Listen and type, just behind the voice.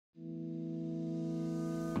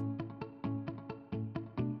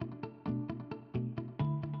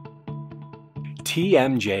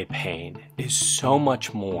TMJ pain is so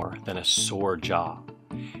much more than a sore jaw.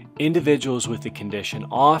 Individuals with the condition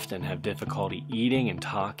often have difficulty eating and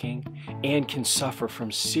talking and can suffer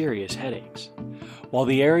from serious headaches. While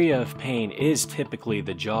the area of pain is typically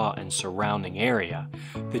the jaw and surrounding area,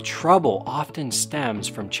 the trouble often stems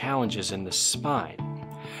from challenges in the spine.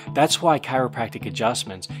 That's why chiropractic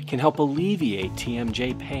adjustments can help alleviate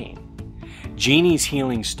TMJ pain. Jeannie's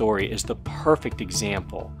healing story is the perfect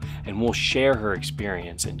example, and we'll share her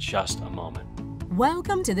experience in just a moment.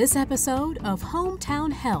 Welcome to this episode of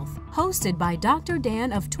Hometown Health, hosted by Dr.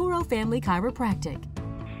 Dan of Turo Family Chiropractic.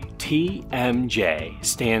 TMJ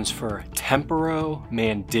stands for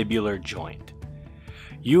temporomandibular joint.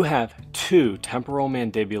 You have two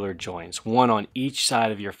temporomandibular joints, one on each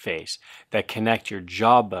side of your face, that connect your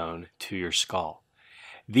jawbone to your skull.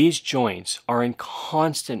 These joints are in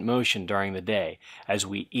constant motion during the day as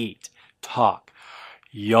we eat, talk,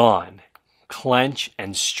 yawn, clench,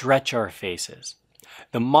 and stretch our faces.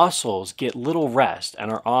 The muscles get little rest and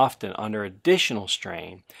are often under additional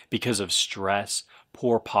strain because of stress,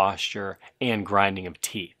 poor posture, and grinding of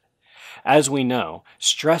teeth. As we know,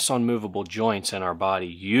 stress on movable joints in our body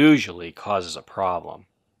usually causes a problem.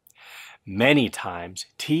 Many times,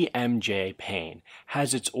 TMJ pain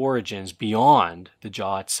has its origins beyond the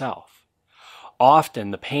jaw itself.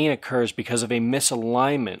 Often, the pain occurs because of a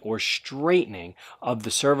misalignment or straightening of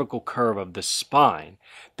the cervical curve of the spine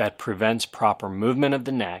that prevents proper movement of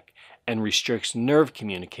the neck and restricts nerve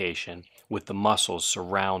communication with the muscles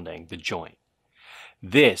surrounding the joint.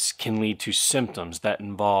 This can lead to symptoms that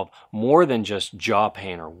involve more than just jaw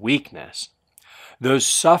pain or weakness. Those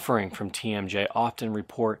suffering from TMJ often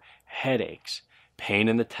report headaches, pain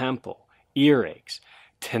in the temple, earaches,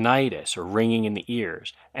 tinnitus or ringing in the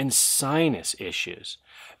ears, and sinus issues.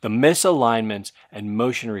 The misalignments and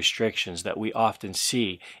motion restrictions that we often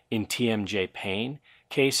see in TMJ pain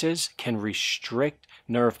cases can restrict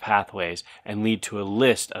nerve pathways and lead to a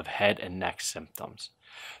list of head and neck symptoms.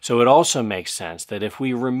 So it also makes sense that if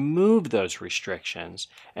we remove those restrictions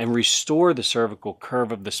and restore the cervical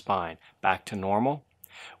curve of the spine back to normal,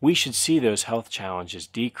 we should see those health challenges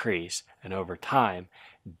decrease and over time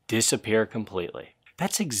disappear completely.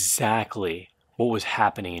 That's exactly what was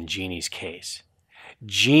happening in Jeannie's case.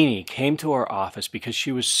 Jeannie came to our office because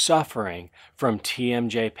she was suffering from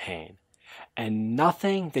TMJ pain, and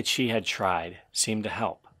nothing that she had tried seemed to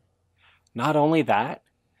help. Not only that,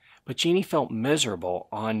 but Jeannie felt miserable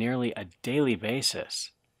on nearly a daily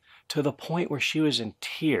basis, to the point where she was in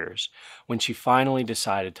tears when she finally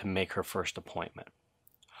decided to make her first appointment.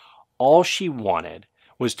 All she wanted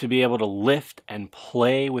was to be able to lift and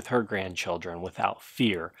play with her grandchildren without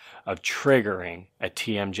fear of triggering a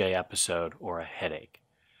TMJ episode or a headache.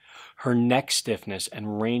 Her neck stiffness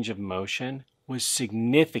and range of motion was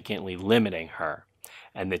significantly limiting her,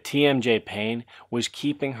 and the TMJ pain was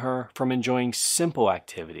keeping her from enjoying simple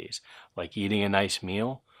activities like eating a nice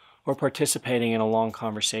meal or participating in a long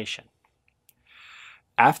conversation.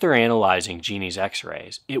 After analyzing Jeannie's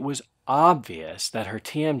x-rays, it was obvious that her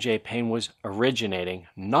TMJ pain was originating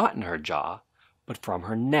not in her jaw, but from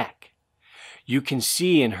her neck. You can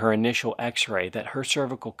see in her initial x-ray that her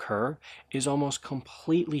cervical curve is almost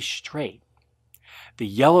completely straight. The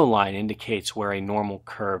yellow line indicates where a normal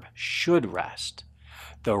curve should rest.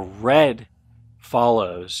 The red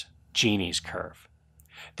follows Jeannie's curve.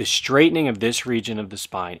 The straightening of this region of the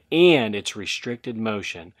spine and its restricted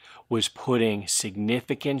motion was putting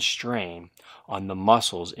significant strain on the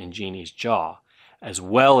muscles in Jeannie's jaw, as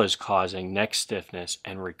well as causing neck stiffness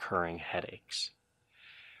and recurring headaches.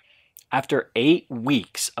 After 8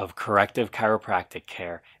 weeks of corrective chiropractic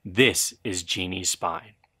care, this is Jeannie's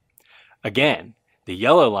spine. Again, the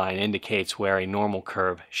yellow line indicates where a normal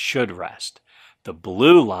curve should rest. The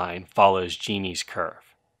blue line follows Jeannie's curve.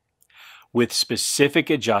 With specific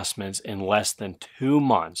adjustments in less than 2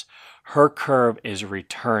 months, her curve is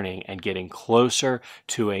returning and getting closer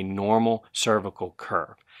to a normal cervical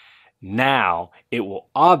curve. Now, it will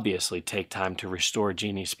obviously take time to restore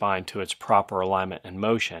Jeannie's spine to its proper alignment and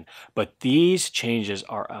motion, but these changes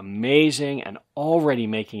are amazing and already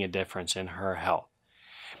making a difference in her health.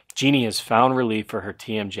 Jeannie has found relief for her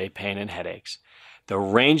TMJ pain and headaches. The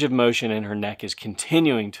range of motion in her neck is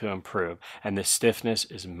continuing to improve, and the stiffness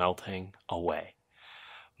is melting away.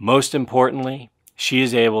 Most importantly, she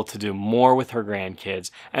is able to do more with her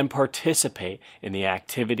grandkids and participate in the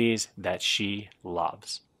activities that she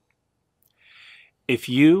loves. If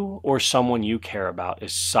you or someone you care about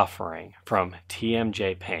is suffering from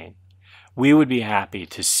TMJ pain, we would be happy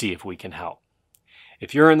to see if we can help.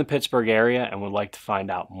 If you're in the Pittsburgh area and would like to find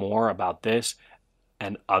out more about this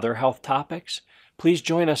and other health topics, please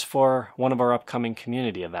join us for one of our upcoming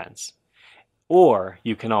community events. Or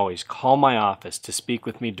you can always call my office to speak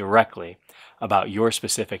with me directly about your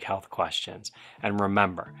specific health questions. And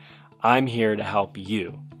remember, I'm here to help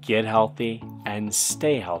you get healthy and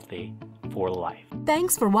stay healthy for life.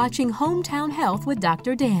 Thanks for watching Hometown Health with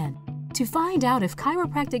Dr. Dan. To find out if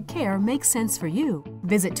chiropractic care makes sense for you,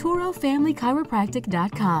 visit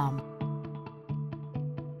TuroFamilyChiropractic.com.